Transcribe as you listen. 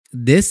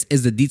This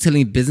is the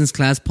Detailing Business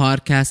Class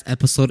Podcast,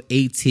 episode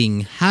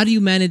 18. How do you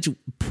manage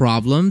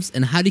problems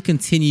and how do you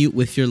continue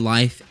with your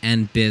life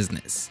and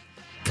business?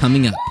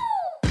 Coming up.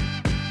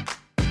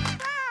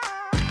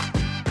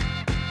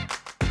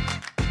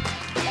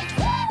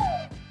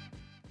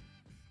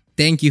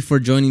 Thank you for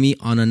joining me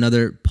on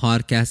another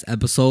podcast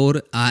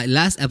episode.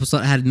 Last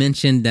episode, I had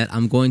mentioned that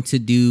I'm going to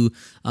do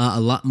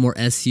a lot more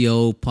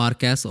SEO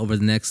podcasts over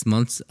the next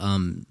months.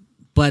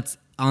 But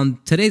on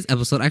today's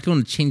episode, I actually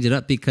want to change it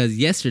up because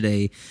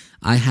yesterday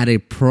I had a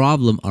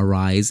problem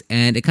arise,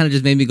 and it kind of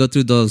just made me go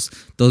through those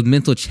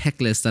mental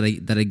checklists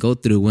that I go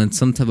through when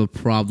some type of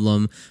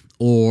problem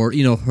or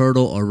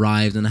hurdle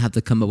arrives, and I have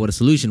to come up with a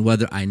solution,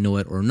 whether I know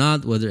it or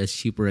not, whether it's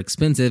cheap or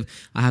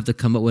expensive. I have to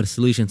come up with a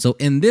solution. So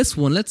in this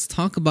one, let's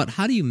talk about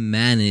how do you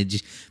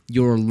manage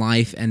your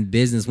life and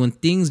business when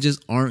things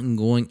just aren't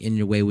going in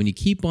your way. When you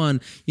keep on,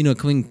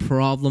 coming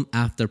problem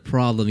after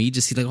problem, you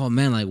just see like, oh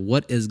man, like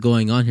what is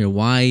going on here?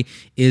 Why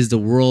is the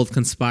world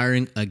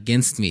conspiring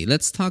against me?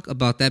 Let's talk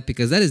about that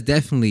because that is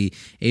definitely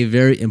a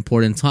very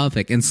important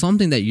topic and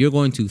something that you're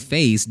going to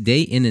face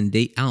day in and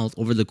day out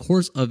over the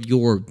course of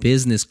your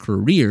business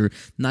career,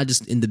 not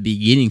just in the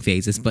beginning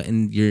phases, but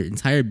in your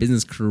entire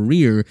business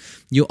career.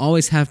 You'll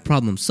always have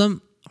problems.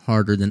 Some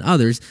harder than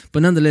others,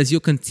 but nonetheless, you'll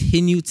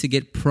continue to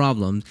get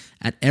problems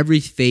at every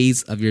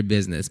phase of your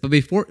business. But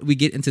before we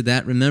get into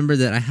that, remember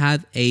that I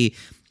have a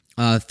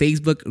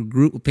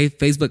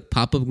Facebook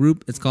pop-up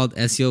group. It's called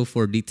SEO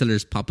for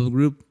Detailers pop-up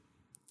group.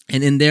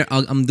 And in there,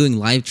 I'm doing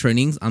live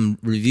trainings. I'm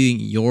reviewing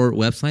your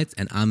websites,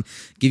 and I'm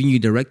giving you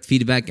direct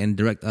feedback and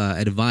direct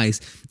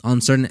advice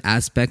on certain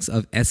aspects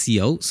of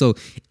SEO. So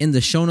in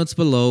the show notes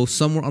below,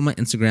 somewhere on my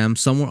Instagram,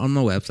 somewhere on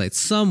my website,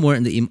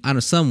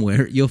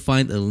 somewhere you'll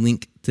find a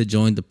link to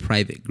join the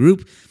private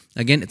group.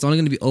 Again, it's only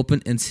going to be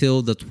open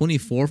until the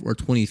 24th or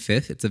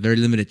 25th. It's a very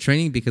limited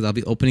training because I'll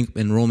be opening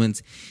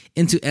enrollments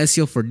into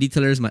SEO for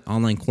Detailers, my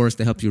online course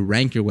to help you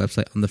rank your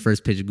website on the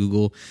first page of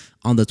Google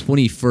on the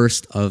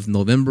 21st of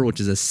November, which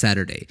is a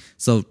Saturday.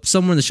 So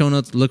somewhere in the show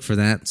notes, look for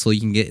that so you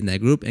can get in that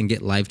group and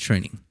get live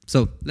training.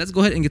 So let's go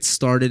ahead and get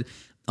started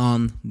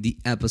on the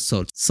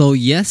episode. So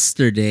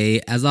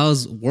yesterday, as I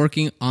was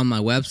working on my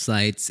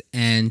websites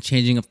and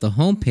changing up the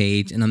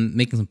homepage, and I'm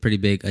making some pretty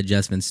big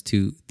adjustments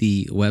to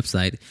the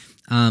website,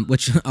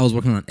 which I was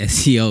working on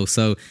SEO.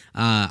 So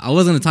I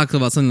was going to talk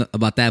about something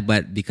about that,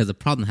 but because a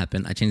problem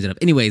happened, I changed it up.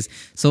 Anyways,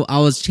 so I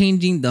was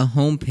changing the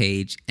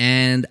homepage,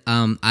 and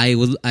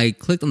I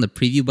clicked on the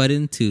preview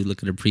button to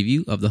look at a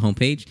preview of the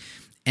homepage,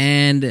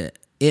 and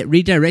it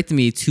redirected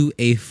me to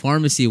a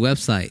pharmacy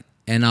website.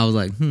 And I was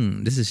like,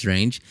 this is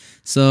strange.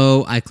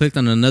 So I clicked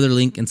on another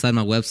link inside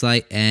my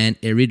website, and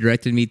it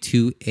redirected me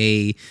to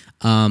a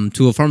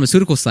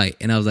pharmaceutical site.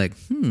 And I was like,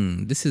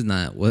 this is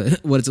not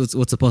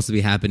what's supposed to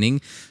be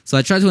happening. So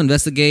I tried to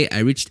investigate. I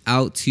reached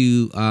out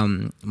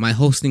to my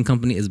hosting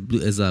company is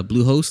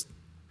Bluehost.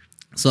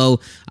 So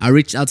I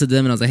reached out to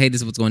them, and I was like, hey,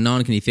 this is what's going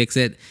on. Can you fix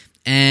it?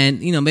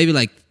 And, maybe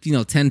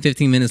 10,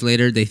 15 minutes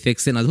later, they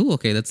fixed it. And I was like,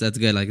 okay, that's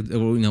good. Like,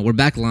 we're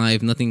back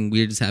live. Nothing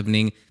weird is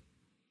happening.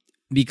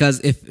 Because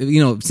if,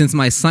 since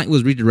my site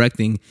was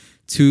redirecting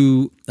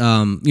to,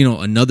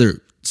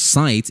 another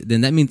site,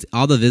 then that means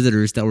all the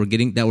visitors that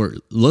were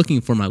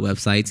looking for my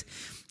website,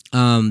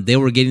 they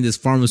were getting this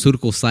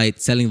pharmaceutical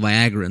site selling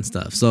Viagra and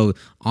stuff. So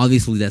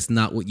obviously that's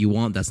not what you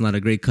want. That's not a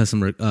great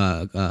customer,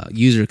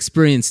 user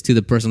experience to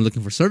the person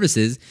looking for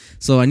services.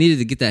 So I needed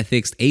to get that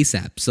fixed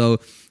ASAP. So,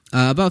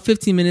 about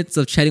 15 minutes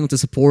of chatting with the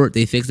support,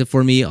 they fixed it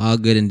for me, all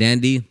good and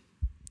dandy.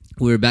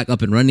 We were back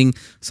up and running,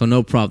 so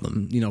no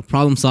problem.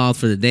 Problem solved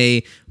for the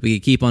day. We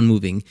could keep on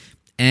moving.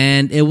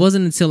 And it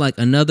wasn't until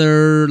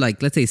another,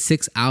 let's say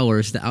 6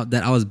 hours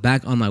that I was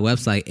back on my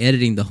website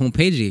editing the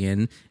homepage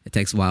again. It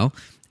takes a while.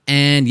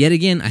 And yet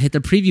again, I hit the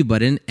preview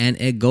button, and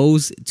it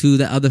goes to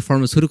the other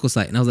pharmaceutical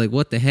site. And I was like,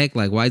 what the heck?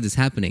 Why is this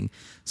happening?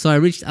 So I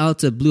reached out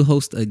to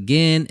Bluehost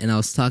again, and I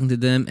was talking to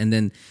them, and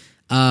then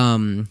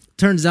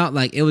turns out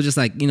it was just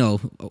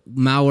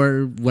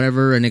malware,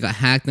 whatever, and it got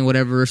hacked and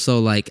whatever.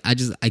 So I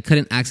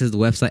couldn't access the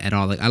website at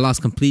all. I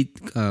lost complete,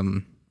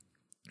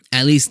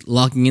 at least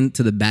logging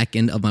into the back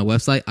end of my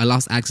website, I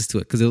lost access to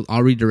it because it was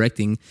all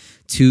redirecting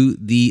to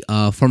the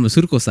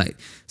pharmaceutical site.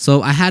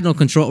 So I had no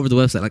control over the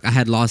website. I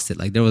had lost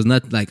it. There was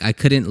not I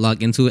couldn't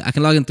log into it. I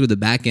can log in through the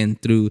back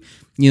end through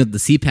the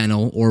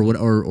cPanel or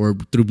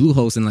through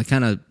Bluehost and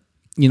kind of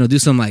do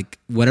some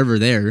whatever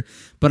there.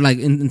 But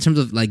in terms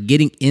of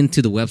getting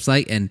into the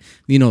website and,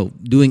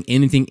 doing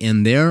anything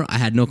in there, I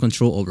had no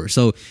control over.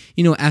 So,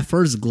 at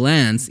first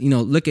glance,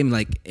 look at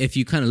me, if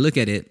you kind of look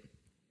at it,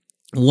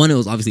 one, it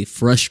was obviously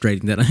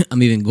frustrating that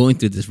I'm even going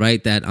through this,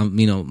 right? That,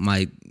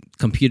 my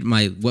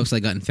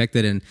website got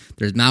infected and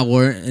there's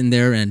malware in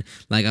there and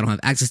I don't have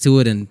access to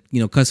it. And,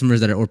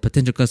 customers or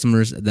potential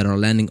customers that are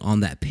landing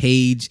on that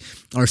page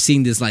are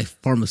seeing this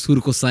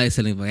pharmaceutical site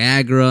selling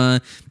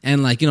Viagra.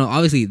 And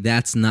obviously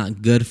that's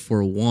not good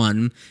for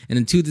one. And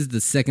then two, this is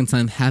the second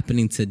time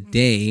happening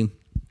today.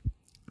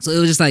 So it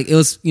was just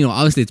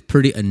obviously it's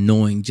pretty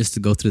annoying just to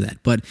go through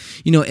that. But,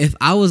 if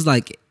I was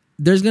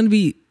there's going to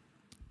be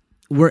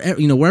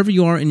wherever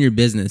you are in your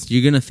business,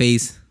 you're going to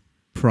face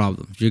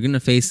problems. You're going to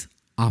face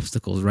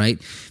obstacles, right?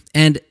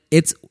 And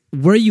it's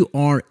where you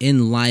are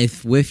in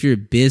life with your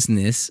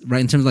business,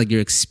 right? In terms of like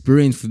your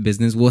experience with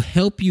business will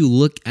help you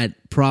look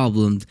at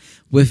problems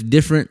with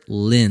different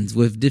lens,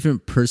 with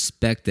different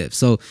perspectives.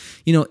 So,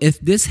 if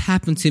this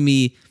happened to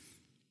me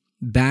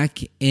back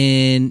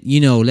in,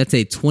 let's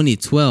say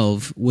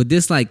 2012, would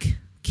this like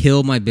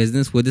kill my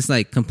business? Would this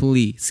like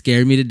completely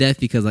scare me to death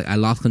because like I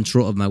lost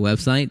control of my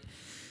website?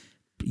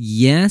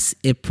 Yes,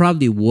 it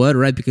probably would,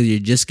 right? Because you're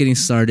just getting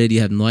started. You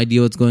have no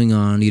idea what's going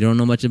on. You don't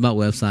know much about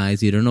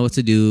websites. You don't know what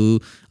to do.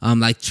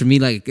 Like for me,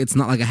 like it's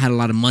not like I had a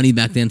lot of money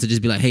back then to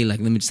just be like, hey,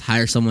 like let me just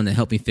hire someone to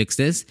help me fix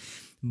this.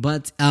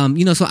 But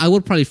so I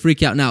would probably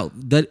freak out. Now,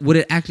 would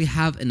it actually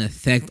have an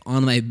effect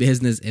on my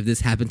business if this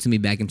happened to me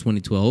back in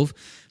 2012?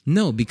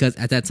 No, because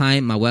at that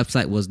time my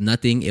website was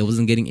nothing. It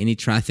wasn't getting any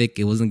traffic.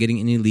 It wasn't getting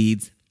any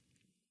leads.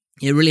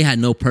 It really had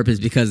no purpose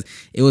because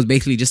it was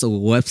basically just a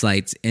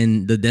website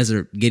in the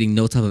desert getting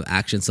no type of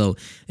action. So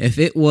if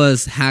it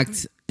was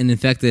hacked and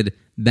infected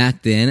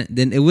back then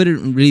it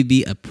wouldn't really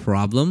be a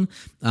problem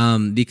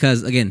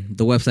because, again,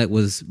 the website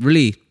was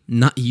really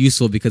not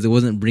useful because it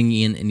wasn't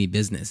bringing in any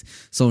business.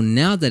 So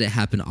now that it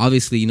happened,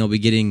 obviously, we're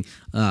getting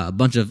a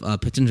bunch of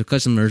potential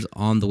customers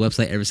on the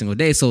website every single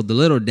day. So the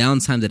little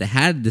downtime that it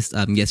had this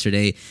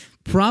yesterday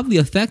probably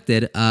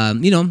affected,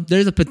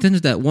 there's a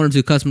potential that one or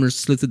two customers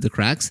slipped through the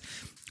cracks.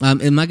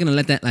 Am I going to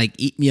let that like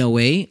eat me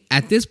away?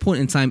 At this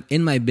point in time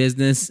in my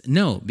business,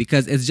 no,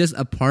 because it's just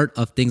a part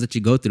of things that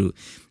you go through.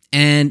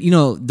 And,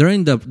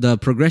 during the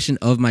progression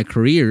of my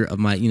career, of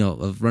my,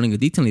 of running a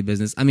detailing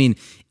business, I mean,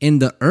 in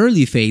the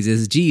early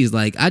phases,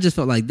 like I just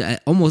felt like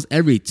that almost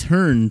every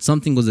turn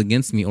something was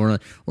against me or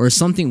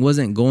something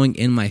wasn't going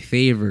in my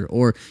favor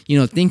or,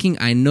 thinking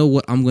I know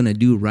what I'm going to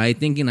do, right?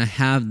 Thinking I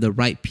have the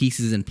right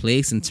pieces in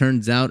place, and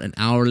turns out an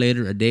hour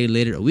later, a day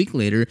later, a week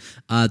later,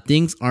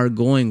 things are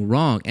going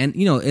wrong. And,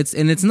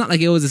 it's not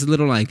like it was this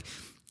little like,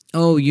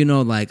 oh,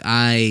 like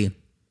I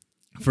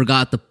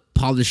forgot the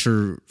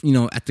polisher,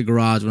 at the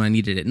garage when I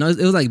needed it. No, it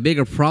was like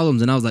bigger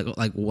problems, and I was like,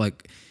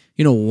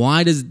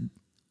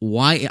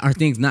 why are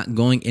things not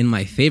going in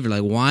my favor?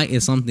 Like, why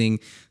is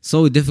something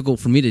so difficult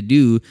for me to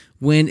do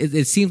when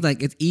it seems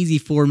like it's easy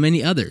for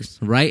many others,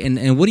 right?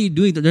 And what are you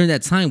doing during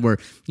that time where,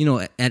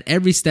 at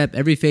every step,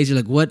 every phase, you're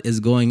like, what is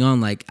going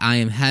on? Like, I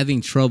am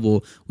having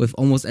trouble with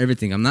almost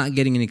everything. I'm not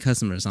getting any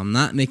customers. I'm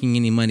not making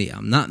any money.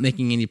 I'm not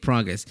making any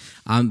progress.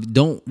 I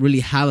don't really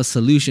have a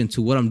solution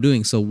to what I'm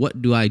doing. So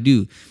what do I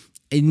do?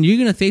 And you're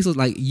going to face those,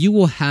 like, you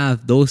will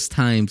have those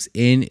times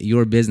in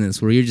your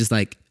business where you're just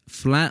like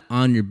flat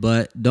on your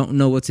butt, don't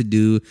know what to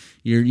do.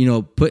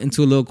 You're, put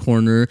into a little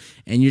corner,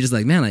 and you're just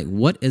like, man, like,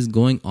 what is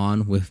going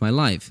on with my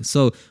life?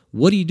 So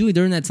what do you do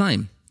during that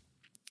time?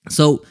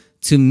 So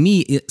to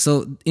me,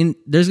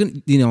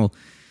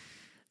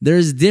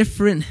 there's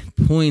different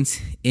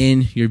points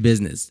in your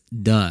business.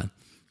 Duh.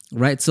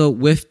 Right. So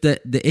with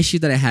the issue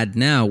that I had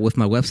now with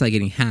my website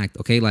getting hacked,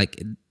 okay,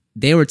 like,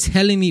 they were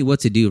telling me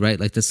what to do, right?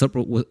 Like the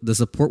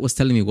support was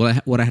telling me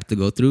what I have to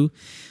go through,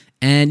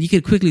 and you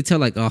could quickly tell,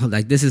 like, oh,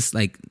 like this is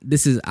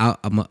out,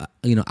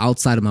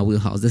 outside of my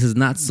wheelhouse. This is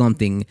not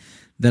something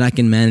that I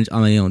can manage on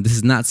my own. This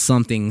is not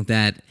something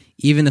that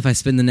even if I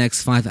spend the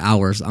next 5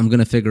 hours, I'm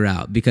gonna figure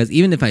out. Because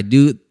even if I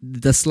do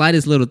the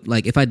slightest little,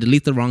 like if I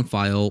delete the wrong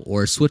file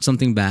or switch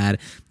something bad,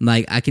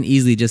 like I can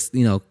easily just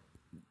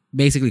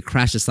basically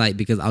crash the site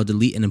because I'll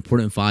delete an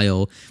important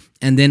file,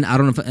 and then I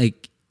don't know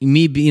if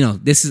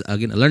this is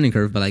again a learning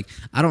curve, but like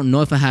I don't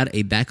know if I had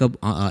a backup,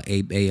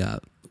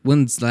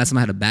 when's the last time I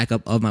had a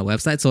backup of my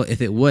website? So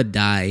if it would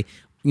die,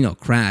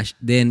 crash,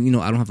 then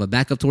I don't have a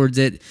backup towards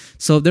it.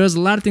 So there was a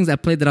lot of things I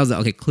played that I was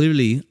like, okay,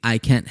 clearly I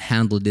can't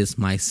handle this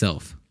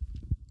myself.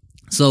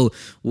 So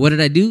what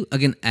did I do?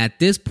 Again, at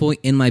this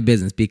point in my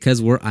business,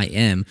 because where I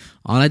am,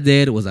 all I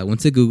did was I went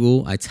to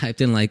Google, I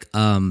typed in like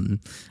what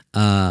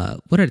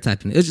did I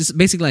type in? It was just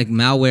basically like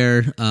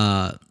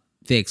malware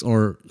fix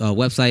or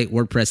website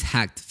WordPress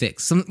hacked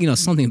fix,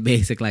 something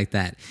basic like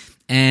that.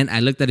 And I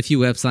looked at a few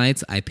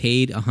websites. I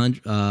paid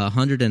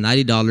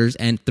 $190,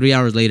 and 3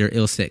 hours later it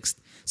was fixed.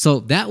 So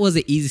that was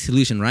an easy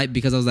solution, right?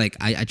 Because I was like,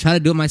 I tried to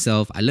do it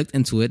myself. I looked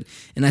into it,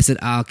 and I said,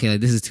 okay, like,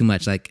 this is too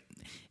much. Like,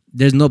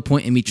 there's no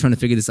point in me trying to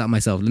figure this out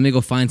myself. Let me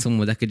go find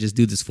someone that could just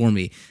do this for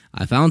me.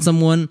 I found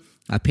someone.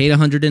 I paid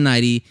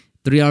 $190.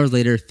 3 hours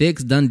later,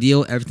 fixed, done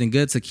deal, everything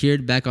good,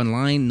 secured, back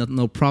online,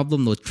 no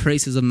problem, no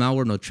traces of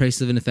malware, no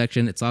traces of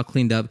infection. It's all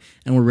cleaned up,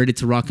 and we're ready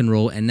to rock and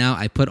roll. And now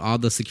I put all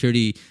the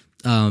security,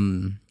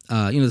 the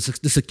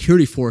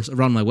security force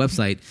around my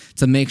website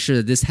to make sure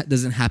that this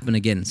doesn't happen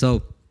again.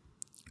 So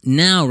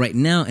right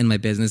now in my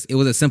business, it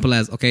was as simple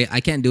as, okay,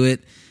 I can't do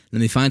it.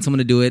 Let me find someone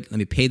to do it. Let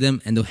me pay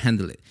them, and they'll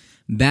handle it.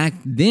 Back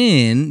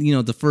then,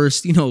 the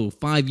first,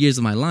 5 years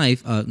of my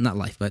life, not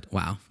when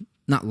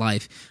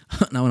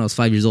I was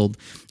 5 years old.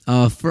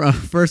 For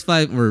first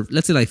 5, or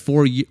let's say like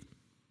 4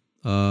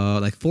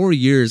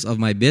 years of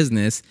my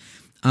business,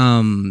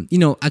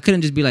 I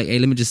couldn't just be like, hey,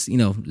 let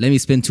me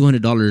spend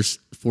 $200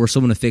 for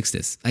someone to fix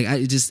this. Like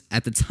I just,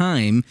 at the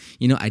time,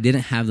 I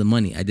didn't have the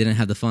money. I didn't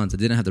have the funds. I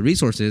didn't have the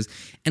resources,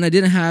 and I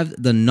didn't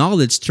have the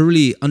knowledge to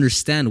really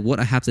understand what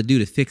I have to do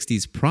to fix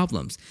these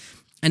problems.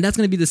 And that's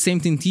going to be the same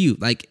thing to you.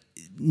 Like,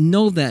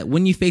 know that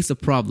when you face a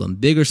problem,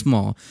 big or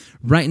small,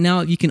 right now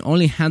you can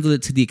only handle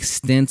it to the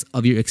extent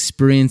of your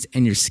experience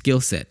and your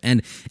skill set.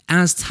 And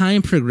as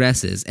time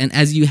progresses and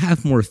as you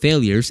have more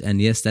failures,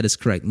 and yes, that is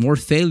correct, more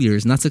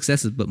failures, not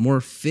successes, but more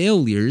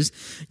failures,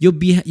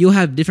 you'll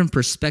have different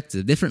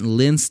perspective, different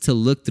lens to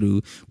look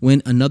through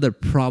when another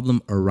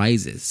problem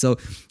arises. So,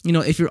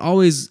 if you're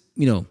always,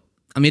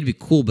 it'd be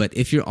cool, but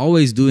if you're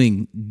always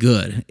doing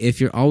good, if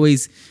you're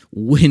always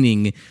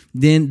winning,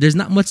 then there's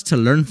not much to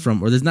learn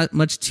from, or there's not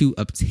much to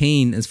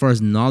obtain as far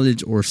as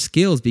knowledge or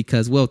skills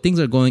because, well, things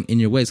are going in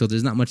your way, so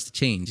there's not much to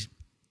change.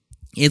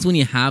 It's when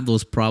you have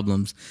those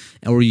problems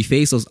or you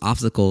face those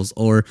obstacles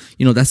or,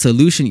 that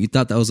solution you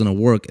thought that was going to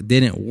work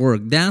didn't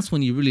work. That's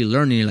when you really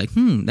learn and you're like,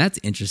 that's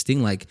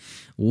interesting. Like,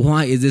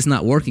 why is this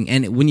not working?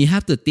 And when you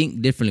have to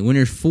think differently, when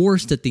you're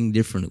forced to think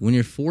differently, when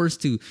you're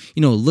forced to,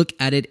 look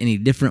at it in a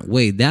different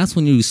way, that's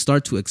when you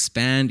start to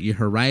expand your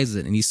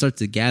horizon and you start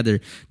to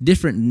gather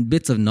different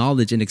bits of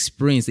knowledge and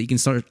experience that you can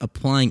start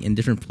applying in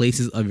different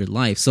places of your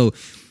life. So,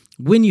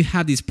 when you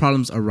have these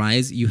problems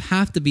arise, you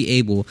have to be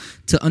able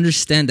to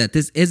understand that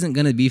this isn't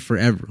going to be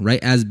forever,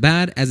 right? As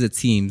bad as it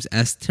seems,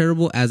 as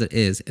terrible as it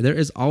is, there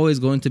is always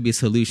going to be a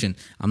solution.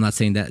 I'm not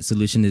saying that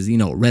solution is,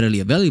 readily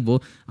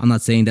available. I'm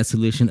not saying that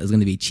solution is going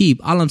to be cheap.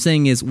 All I'm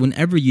saying is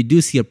whenever you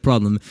do see a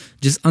problem,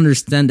 just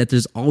understand that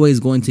there's always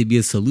going to be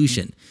a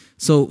solution.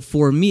 So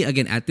for me,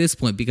 again, at this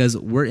point, because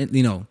we're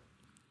in,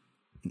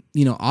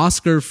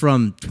 Oscar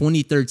from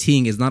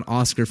 2013 is not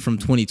Oscar from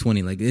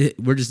 2020.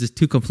 We're just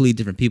two completely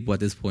different people at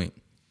this point.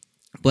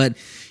 But,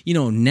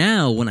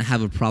 now when I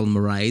have a problem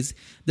arise,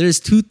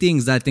 there's two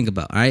things that I think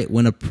about, all right?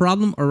 When a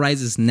problem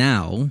arises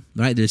now,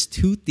 right, there's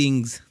two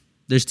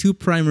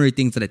primary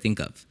things that I think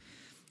of.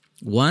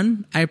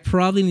 One, I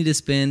probably need to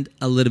spend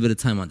a little bit of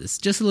time on this,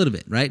 just a little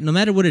bit, right? No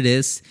matter what it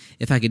is,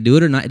 if I could do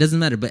it or not, it doesn't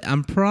matter. But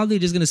I'm probably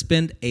just going to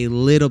spend a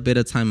little bit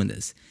of time on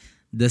this.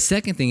 The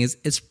second thing is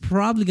it's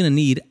probably going to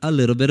need a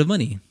little bit of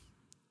money.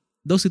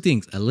 Those two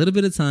things, a little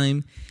bit of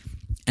time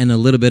and a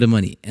little bit of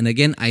money. And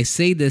again, I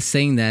say this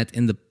saying that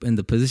in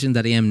the position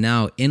that I am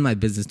now in my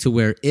business, to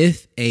where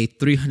if a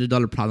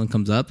 $300 problem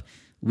comes up,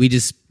 we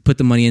just put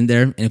the money in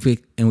there and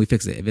we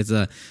fix it. If it's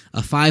a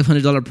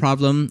 $500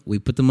 problem, we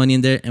put the money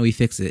in there and we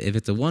fix it. If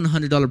it's a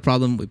 $100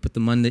 problem, we put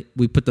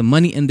the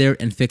money in there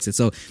and fix it.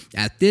 So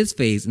at this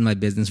phase in my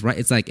business, right,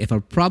 it's like if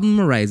a problem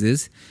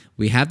arises,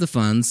 we have the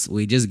funds,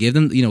 we just give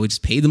them, we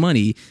just pay the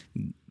money,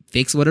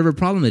 fix whatever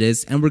problem it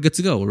is, and we're good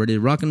to go. We're ready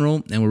to rock and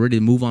roll and we're ready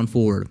to move on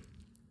forward.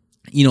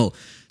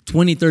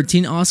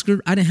 2013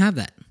 Oscar, I didn't have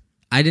that.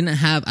 I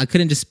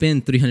couldn't just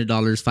spend $300,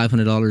 $500,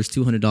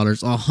 $200,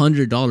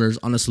 $100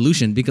 on a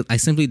solution because I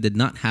simply did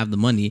not have the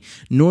money,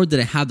 nor did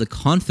I have the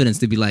confidence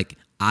to be like,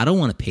 I don't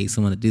want to pay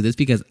someone to do this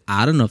because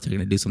I don't know if they're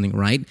going to do something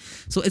right.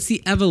 So it's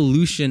the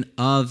evolution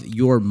of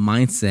your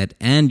mindset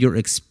and your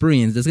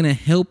experience that's going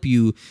to help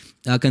you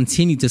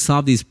continue to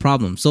solve these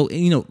problems. So,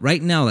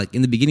 right now, like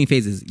in the beginning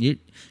phases,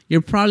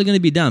 you're probably going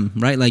to be dumb,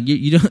 right? Like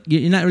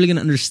you're not really going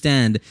to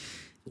understand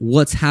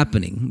what's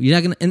happening. You're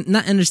not going to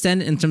not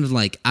understand it in terms of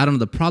like, I don't know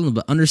the problem,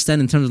 but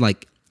understand in terms of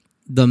like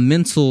the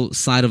mental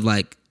side of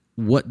like,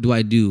 what do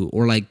I do?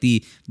 Or like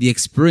the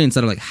experience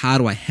out of like, how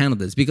do I handle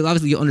this? Because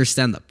obviously you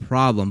understand the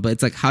problem, but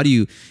it's like, how do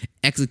you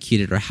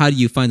execute it? Or how do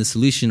you find the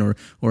solution?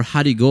 Or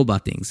how do you go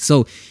about things?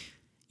 So,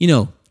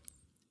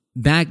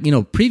 back,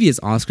 previous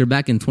Oscar,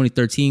 back in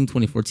 2013,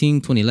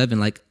 2014, 2011,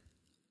 like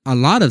a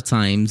lot of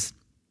times,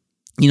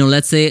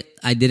 let's say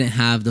I didn't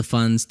have the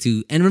funds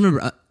to, and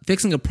remember,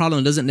 fixing a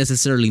problem doesn't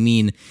necessarily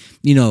mean,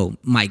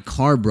 my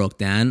car broke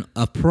down.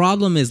 A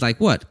problem is like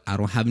what? I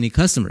don't have any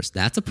customers.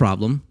 That's a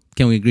problem.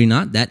 Can we agree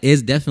not? That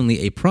is definitely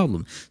a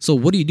problem. So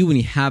what do you do when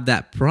you have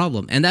that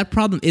problem? And that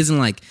problem isn't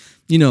like,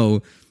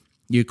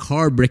 your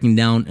car breaking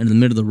down in the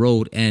middle of the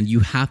road and you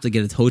have to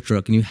get a tow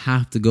truck and you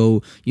have to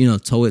go,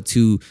 tow it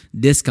to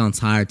Discount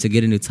Tire to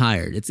get a new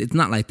tire. It's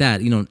not like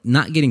that.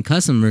 Not getting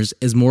customers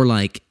is more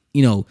like,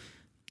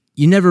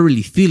 you never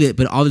really feel it,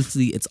 but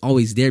obviously it's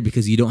always there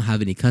because you don't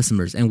have any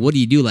customers. And what do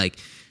you do? Like,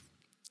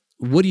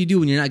 what do you do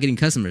when you're not getting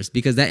customers?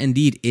 Because that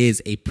indeed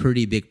is a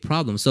pretty big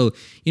problem. So,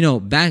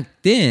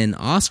 back then,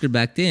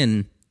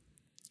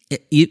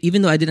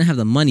 even though I didn't have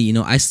the money,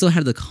 I still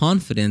had the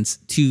confidence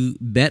to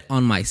bet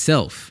on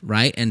myself,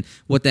 right? And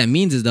what that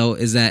means is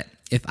that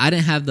if I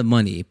didn't have the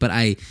money, but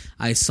I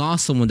saw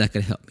someone that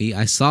could help me,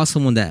 I saw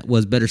someone that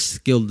was better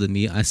skilled than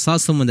me, I saw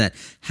someone that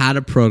had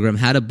a program,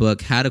 had a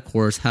book, had a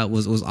course,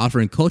 was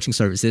offering coaching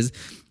services,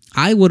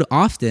 I would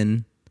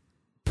often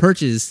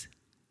purchase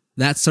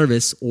that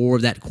service or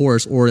that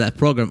course or that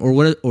program or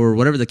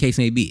whatever the case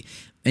may be.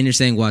 And you're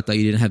saying, well, I thought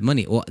you didn't have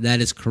money. Well, that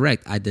is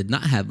correct. I did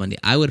not have money.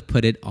 I would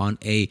put it on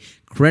a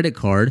credit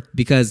card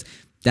because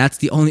That's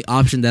the only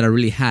option that I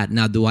really had.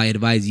 Now, do I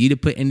advise you to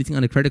put anything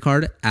on a credit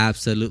card?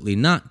 Absolutely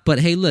not. But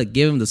hey, look,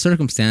 given the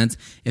circumstance,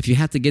 if you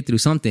have to get through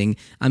something,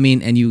 I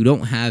mean, and you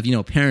don't have,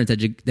 parents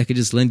that could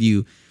just lend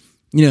you,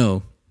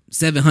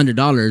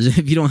 $700,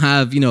 if you don't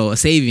have, a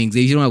savings,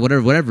 if you don't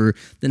have whatever,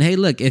 then hey,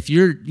 look, if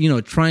you're,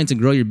 trying to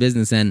grow your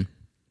business and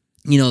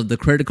the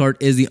credit card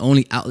is the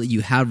only outlet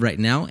you have right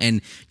now,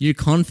 and you're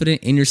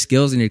confident in your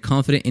skills and you're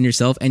confident in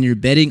yourself and you're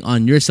betting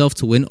on yourself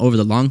to win over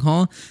the long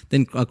haul,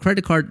 then a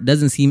credit card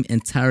doesn't seem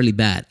entirely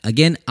bad.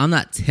 Again, I'm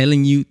not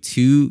telling you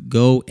to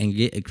go and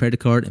get a credit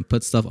card and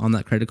put stuff on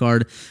that credit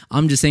card.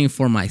 I'm just saying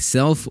for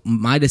myself,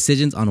 my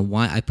decisions on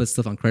why I put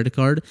stuff on credit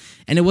card,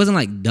 and it wasn't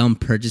like dumb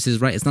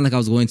purchases, right? It's not like I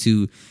was going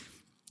to,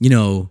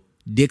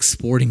 Dick's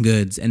Sporting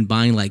Goods and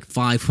buying like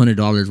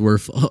 $500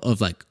 worth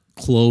of like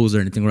clothes or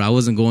anything, where I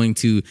wasn't going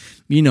to,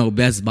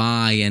 Best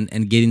Buy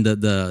and getting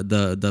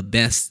the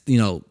best,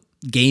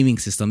 gaming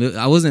system.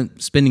 I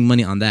wasn't spending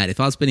money on that. If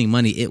I was spending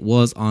money, it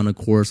was on a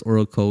course or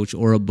a coach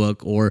or a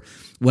book or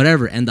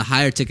whatever. And the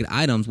higher ticket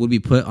items would be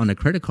put on a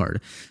credit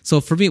card.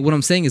 So for me, what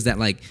I'm saying is that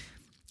like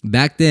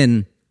back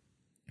then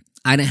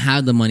I didn't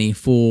have the money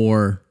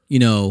for,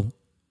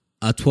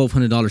 a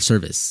 $1,200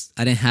 service.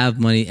 I didn't have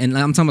money, and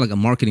I'm talking about like a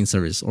marketing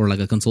service or like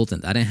a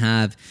consultant. I didn't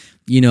have,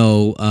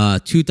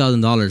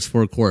 $2,000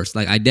 for a course.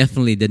 Like I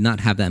definitely did not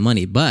have that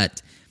money,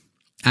 but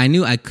I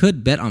knew I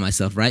could bet on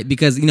myself, right?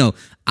 Because,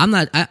 I'm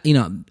not,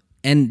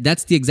 and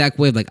that's the exact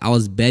way of like I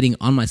was betting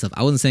on myself.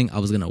 I wasn't saying I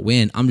was going to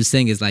win. I'm just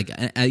saying it's like,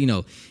 at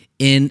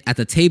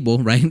the table,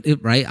 right?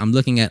 Right. I'm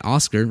looking at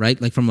Oscar, right?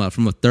 Like from a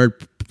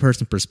third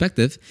person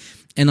perspective.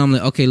 And I'm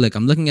like, okay, look,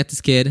 I'm looking at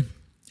this kid.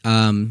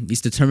 He's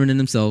determined in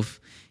himself.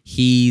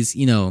 He's,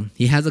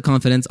 he has a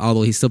confidence,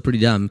 although he's still pretty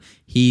dumb.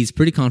 He's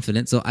pretty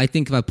confident. So I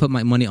think if I put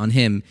my money on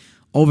him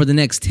over the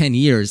next 10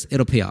 years,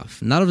 it'll pay off.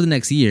 Not over the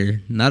next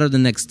year, not over the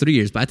next 3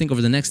 years, but I think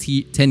over the next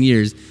 10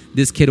 years,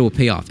 this kid will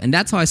pay off. And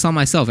that's how I saw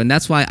myself. And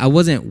that's why I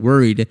wasn't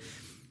worried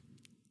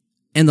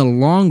in the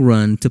long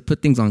run to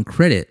put things on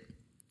credit,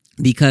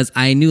 because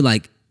I knew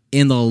like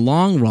in the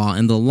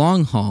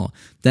long haul,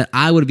 that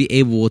I would be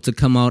able to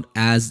come out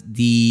as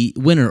the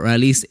winner, or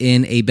at least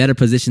in a better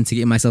position to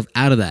get myself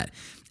out of that.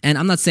 And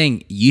I'm not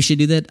saying you should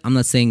do that. I'm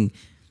not saying,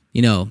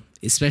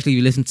 especially if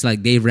you listen to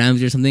like Dave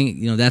Ramsey or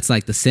something, that's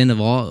like the sin of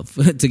all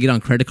to get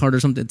on credit card or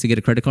something, to get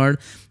a credit card.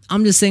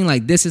 I'm just saying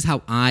like this is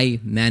how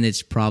I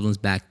managed problems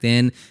back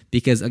then,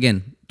 because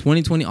again,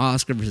 2020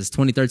 Oscar versus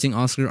 2013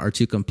 Oscar are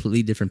two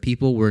completely different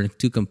people. We're in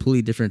two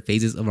completely different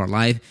phases of our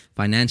life,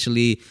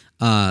 financially,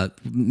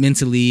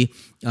 mentally,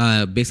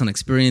 based on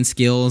experience,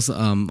 skills,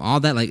 all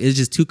that. Like it's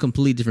just two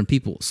completely different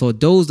people. So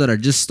those that are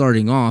just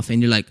starting off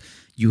and you're like,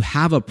 you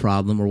have a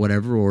problem or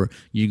whatever, or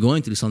you're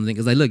going through something,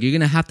 it's like, look, you're going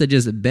to have to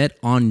just bet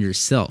on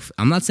yourself.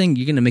 I'm not saying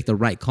you're going to make the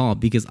right call,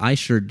 because I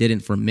sure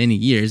didn't for many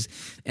years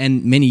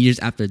and many years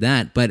after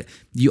that. But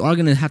you are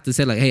going to have to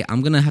say like, hey,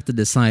 I'm going to have to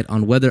decide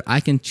on whether I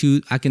can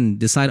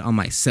decide on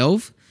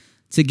myself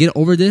to get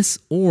over this,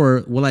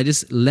 or will I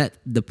just let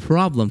the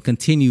problem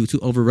continue to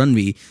overrun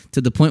me to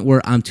the point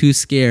where I'm too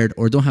scared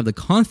or don't have the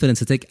confidence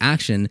to take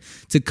action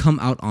to come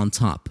out on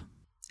top.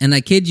 And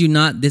I kid you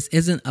not, this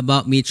isn't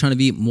about me trying to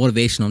be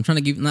motivational. I'm trying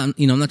to give, I'm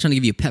not trying to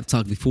give you a pep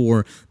talk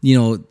before,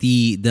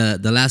 the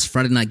last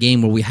Friday night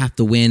game where we have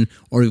to win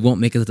or we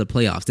won't make it to the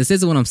playoffs. This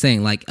isn't what I'm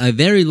saying. Like a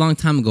very long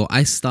time ago,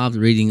 I stopped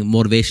reading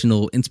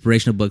motivational,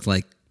 inspirational books.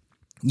 Like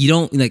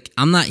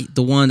I'm not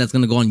the one that's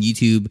going to go on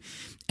YouTube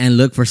and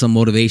look for some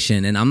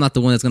motivation. And I'm not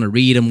the one that's going to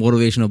read a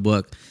motivational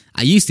book.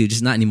 I used to,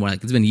 just not anymore.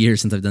 Like it's been years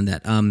since I've done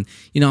that. I'm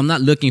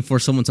not looking for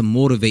someone to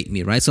motivate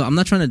me, right? So I'm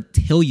not trying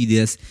to tell you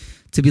this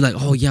to be like,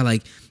 oh yeah,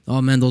 like,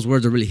 oh man, those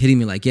words are really hitting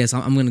me. Like, yes,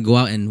 I'm going to go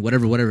out and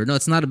whatever. No,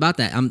 it's not about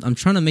that. I'm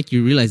trying to make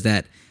you realize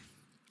that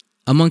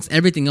amongst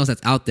everything else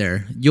that's out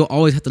there, you'll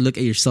always have to look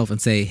at yourself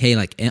and say, hey,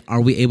 like, are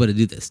we able to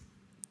do this?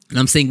 And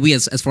I'm saying we,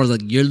 as far as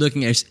like you're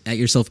looking at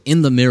yourself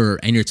in the mirror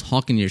and you're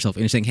talking to yourself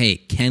and you're saying, hey,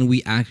 can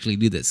we actually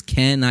do this?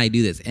 Can I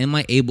do this? Am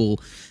I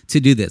able to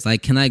do this?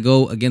 Like, can I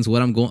go against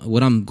what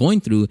I'm going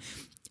through?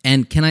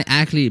 And can I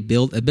actually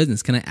build a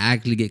business? Can I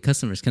actually get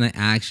customers? Can I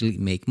actually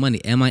make money?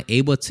 Am I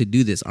able to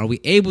do this? Are we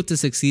able to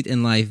succeed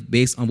in life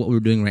based on what we're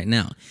doing right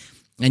now?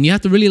 And you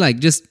have to really like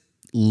just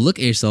look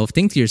at yourself,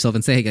 think to yourself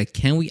and say, hey,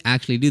 can we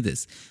actually do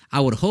this? I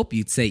would hope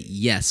you'd say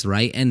yes,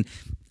 right? And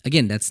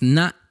again, that's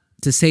not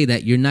to say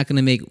that you're not going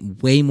to make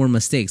way more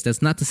mistakes.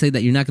 That's not to say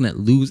that you're not going to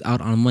lose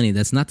out on money.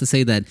 That's not to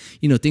say that,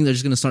 things are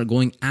just going to start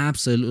going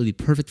absolutely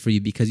perfect for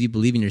you because you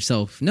believe in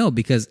yourself. No,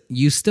 because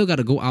you still got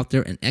to go out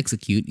there and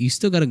execute. You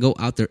still got to go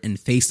out there and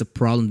face the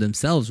problem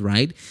themselves,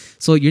 right?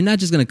 So you're not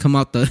just going to come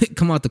out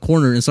the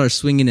corner and start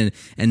swinging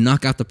and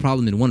knock out the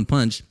problem in one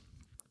punch.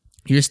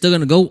 You're still going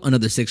to go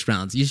another 6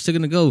 rounds. You're still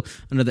going to go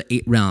another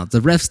 8 rounds.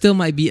 The ref still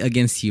might be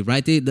against you,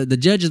 right? The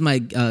judges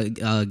might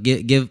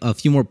give a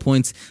few more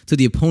points to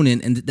the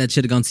opponent, and that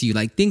should have gone to you.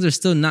 Like, things are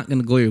still not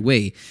going to go your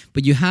way.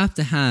 But you have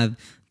to have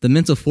the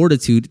mental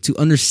fortitude to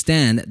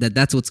understand that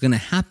that's what's going to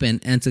happen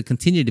and to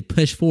continue to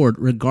push forward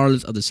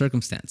regardless of the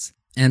circumstance.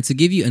 And to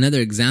give you another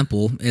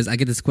example, is I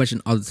get this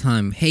question all the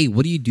time. Hey,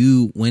 what do you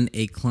do when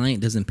a client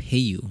doesn't pay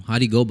you? How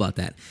do you go about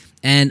that?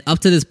 And up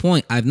to this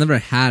point, I've never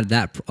had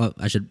that.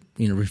 I should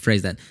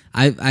rephrase that.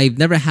 I've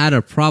never had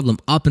a problem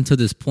up until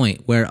this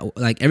point where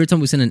like every time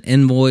we send an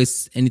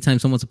invoice, anytime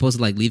someone's supposed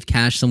to like leave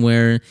cash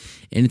somewhere,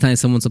 anytime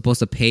someone's supposed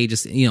to pay,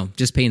 just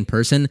pay in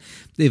person,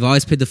 they've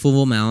always paid the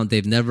full amount.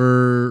 They've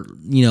never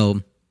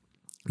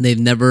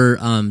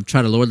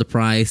tried to lower the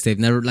price. They've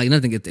never like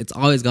nothing. It's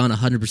always gone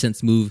 100%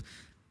 smooth.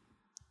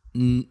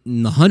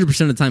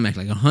 100% of the time,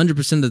 actually, like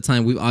 100% of the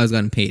time, we've always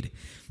gotten paid.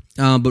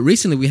 But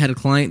recently, we had a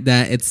client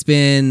that it's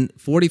been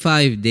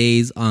 45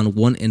 days on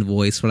one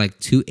invoice for like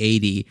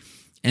 $280,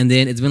 and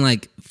then it's been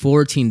like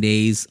 14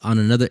 days on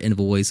another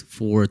invoice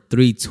for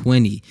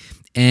 $320,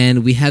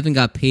 and we haven't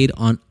got paid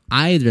on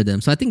either of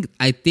them. So I think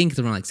it's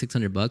around like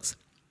 $600.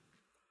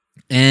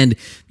 And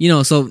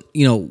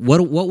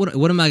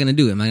what am I gonna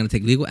do? Am I gonna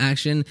take legal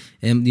action?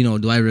 And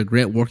do I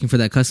regret working for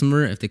that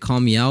customer if they call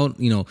me out?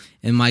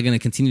 Am I gonna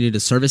continue to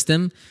service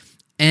them?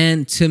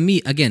 And to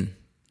me, again,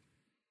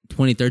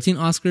 2013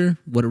 Oscar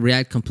would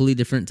react completely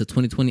different to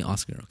 2020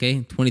 Oscar. Okay,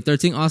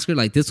 2013 Oscar,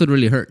 like this would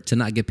really hurt to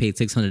not get paid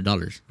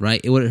 $600,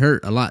 right? It would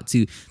hurt a lot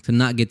to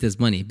not get this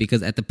money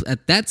because at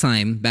that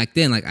time back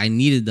then, like I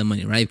needed the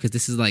money, right? Because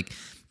this is like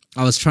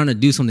I was trying to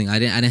do something. I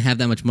didn't have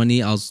that much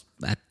money. I was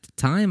at the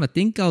time. I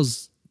think I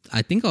was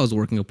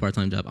working a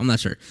part-time job. I'm not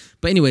sure.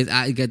 But anyways,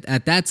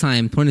 at that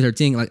time,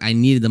 2013, like I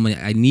needed the money.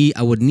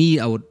 I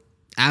would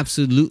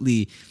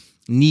absolutely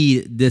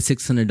need the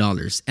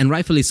 $600, and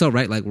rightfully so,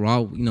 right? Like we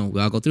all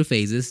go through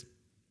phases.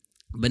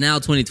 But now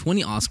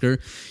 2020 Oscar,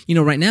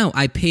 right now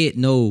I pay it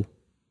no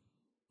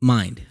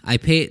mind.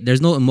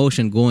 There's no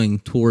emotion going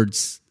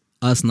towards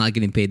us not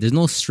getting paid. There's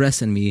no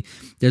stress in me.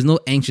 There's no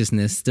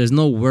anxiousness. There's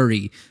no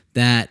worry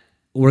that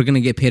we're going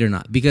to get paid or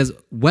not. Because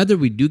whether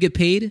we do get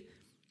paid,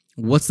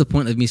 what's the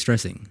point of me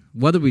stressing?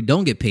 Whether we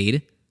don't get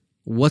paid,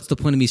 what's the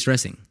point of me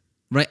stressing?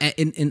 Right?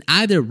 In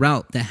either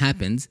route that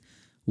happens,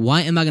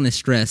 why am I going to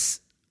stress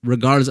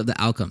regardless of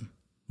the outcome?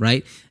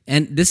 Right?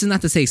 And this is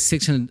not to say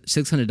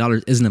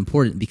 $600 isn't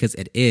important, because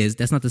it is.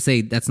 That's not to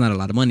say that's not a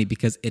lot of money,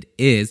 because it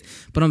is.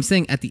 But I'm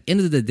saying at the end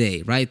of the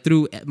day, right,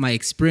 through my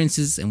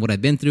experiences and what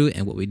I've been through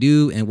and what we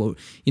do and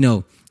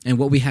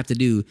what we have to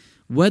do,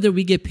 whether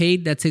we get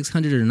paid that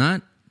 $600 or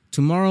not,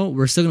 tomorrow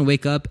we're still going to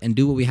wake up and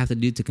do what we have to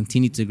do to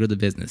continue to grow the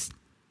business.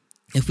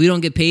 If we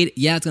don't get paid,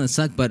 yeah, it's going to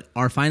suck, but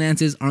our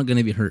finances aren't going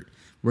to be hurt.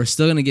 We're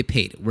still going to get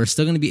paid. We're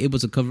still going to be able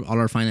to cover all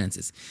our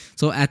finances.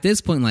 So at this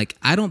point, like,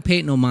 I don't pay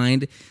it no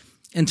mind.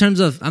 In terms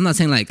of, I'm not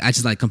saying like I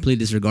just like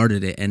completely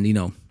disregarded it and,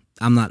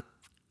 I'm not,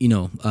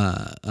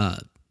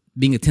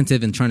 being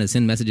attentive and trying to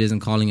send messages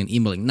and calling and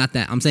emailing. Not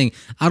that. I'm saying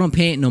I don't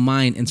pay it no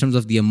mind in terms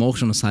of the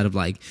emotional side of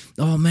like,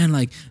 oh man,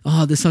 like,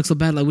 oh, this sucks so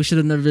bad. Like we should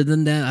have never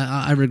done that.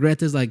 I regret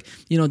this. Like,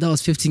 that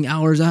was 15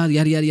 hours. Yada,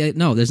 yada, yada.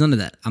 No, there's none of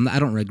that. I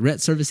don't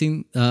regret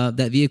servicing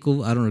that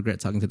vehicle. I don't regret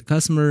talking to the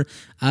customer.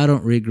 I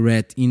don't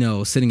regret,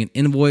 sending an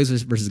invoice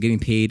versus getting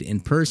paid in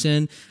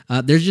person.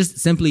 There's just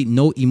simply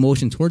no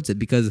emotion towards it,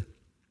 because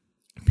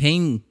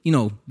paying,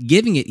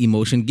 giving it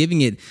emotion,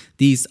 giving it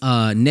these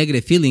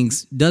negative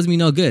feelings does me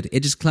no good. It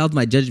just clouds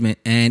my judgment,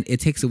 and it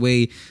takes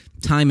away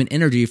time and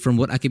energy from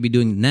what I could be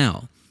doing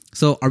now.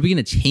 So are we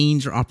going to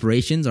change our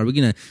operations? Are we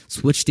going to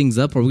switch things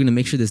up? Are we going to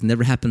make sure this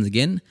never happens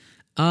again?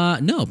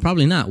 No,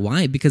 probably not.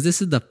 Why? Because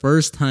this is the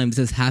first time this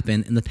has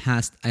happened in the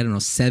past,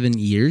 7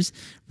 years,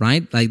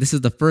 right? Like this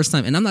is the first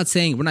time. And I'm not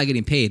saying we're not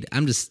getting paid.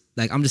 I'm just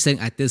saying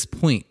at this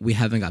point, we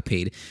haven't got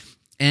paid.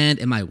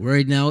 And am I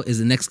worried now? Is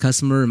the next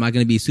customer, am I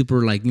going to be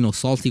super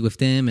salty with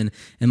them? And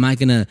am I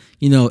going to,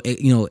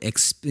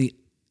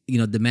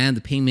 demand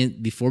the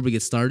payment before we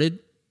get started?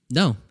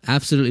 No,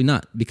 absolutely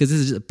not. Because this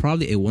is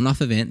probably a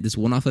one-off event. This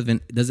one-off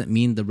event doesn't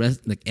mean the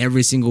rest, like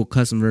every single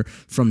customer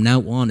from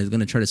now on is going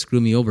to try to screw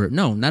me over.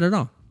 No, not at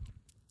all.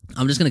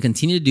 I'm just going to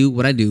continue to do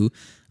what I do.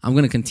 I'm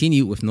going to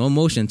continue with no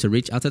emotion to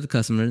reach out to the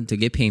customer to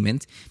get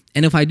payment.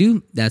 And if I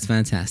do, that's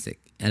fantastic.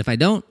 And if I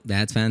don't,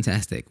 that's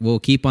fantastic. We'll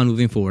keep on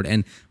moving forward,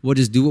 and we'll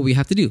just do what we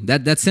have to do.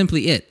 That's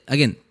simply it.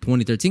 Again,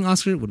 2013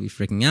 Oscar would be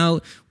freaking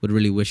out, would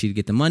really wish he'd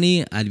get the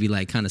money. I'd be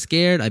like kind of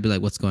scared. I'd be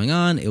like, what's going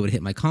on? It would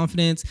hit my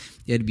confidence.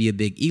 It'd be a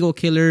big ego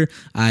killer.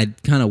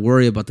 I'd kind of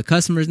worry about the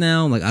customers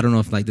now. Like, I don't know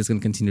if like this is going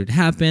to continue to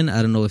happen.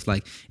 I don't know if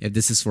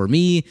this is for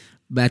me.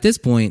 But at this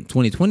point,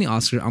 2020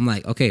 Oscar, I'm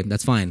like, okay,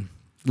 that's fine.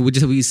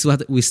 We still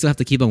have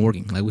to keep on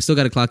working. Like we still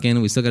got to clock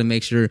in. We still got to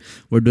make sure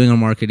we're doing our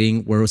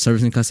marketing. We're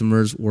servicing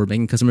customers. We're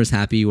making customers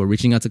happy. We're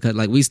reaching out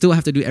to we still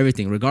have to do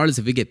everything, regardless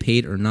if we get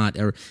paid or not,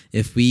 or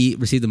if we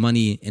receive the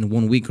money in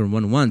 1 week or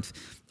 1 month.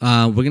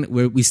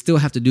 We still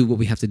have to do what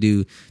we have to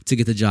do to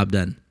get the job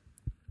done.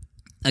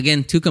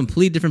 Again, two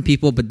completely different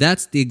people, but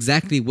that's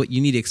exactly what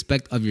you need to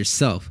expect of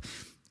yourself.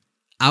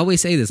 I always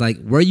say this: like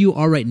where you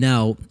are right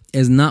now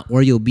is not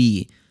where you'll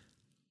be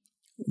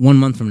 1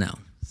 month from now,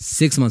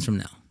 6 months from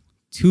now,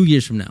 2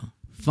 years from now,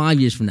 5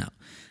 years from now.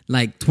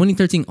 Like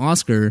 2013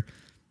 Oscar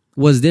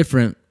was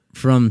different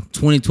from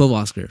 2012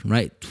 Oscar,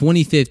 right?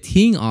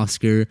 2015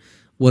 Oscar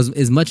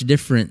is much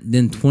different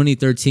than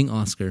 2013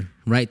 Oscar,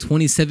 right?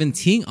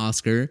 2017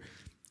 Oscar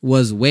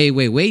was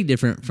way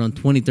different from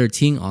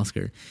 2013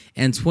 Oscar.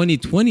 And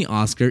 2020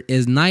 Oscar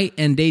is night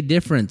and day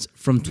difference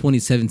from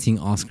 2017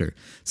 Oscar.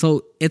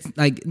 So it's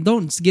like,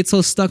 don't get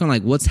so stuck on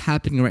like what's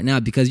happening right now,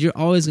 because you're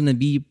always going to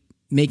be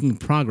making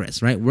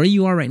progress, right? Where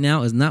you are right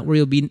now is not where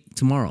you'll be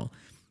tomorrow.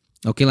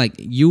 Okay, like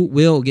you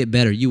will get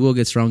better, you will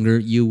get stronger,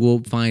 you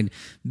will find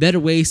better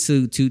ways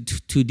to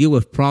deal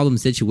with problem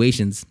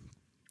situations.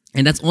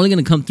 And that's only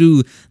going to come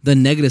through the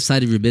negative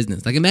side of your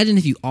business. Like imagine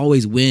if you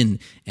always win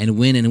and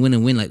win and win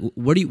and win. Like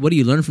what do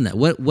you learn from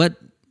that?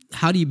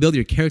 How do you build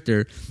your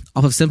character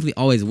off of simply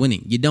always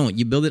winning? You don't.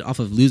 You build it off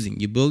of losing.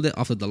 You build it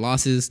off of the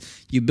losses.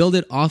 You build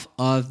it off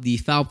of the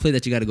foul play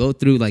that you got to go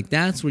through. Like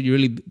that's where you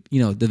really,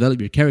 develop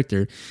your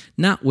character.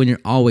 Not when you're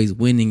always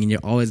winning and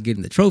you're always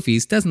getting the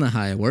trophies. That's not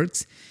how it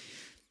works.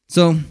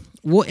 So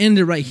we'll end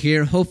it right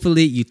here.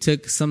 Hopefully you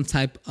took some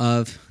type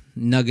of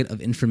nugget of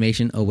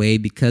information away,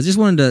 because I just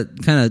wanted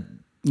to kind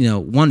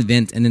of, one,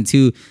 vent, and then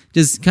two,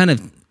 just kind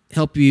of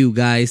help you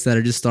guys that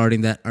are just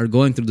starting, that are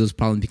going through those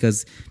problems,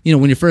 because,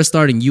 when you're first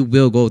starting, you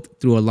will go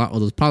through a lot of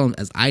those problems,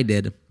 as I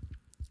did,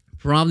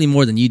 probably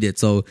more than you did.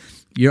 So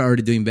you're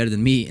already doing better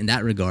than me in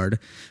that regard,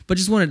 but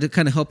just wanted to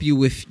kind of help you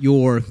with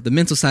the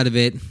mental side of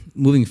it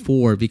moving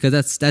forward, because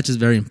that's just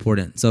very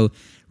important. So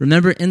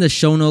remember, in the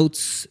show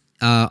notes,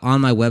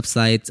 on my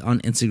website, on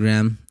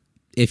Instagram,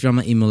 if you're on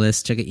my email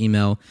list, check an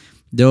email.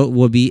 There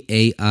will be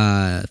a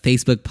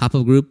Facebook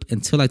pop-up group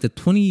until like the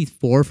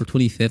 24th or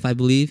 25th, I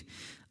believe.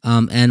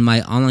 And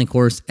my online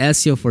course,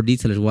 SEO for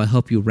Detailers, will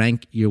help you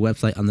rank your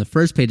website on the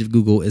first page of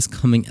Google, is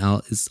coming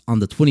out. It's on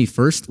the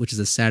 21st, which is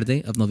a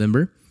Saturday of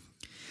November.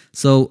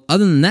 So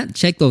other than that,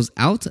 check those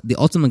out. The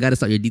Ultimate Guide to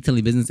Start Your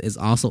Detailing Business is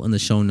also in the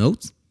show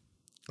notes.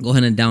 Go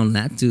ahead and download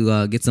that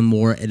to get some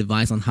more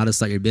advice on how to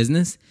start your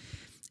business.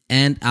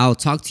 And I'll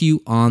talk to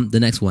you on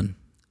the next one.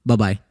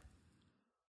 Bye-bye.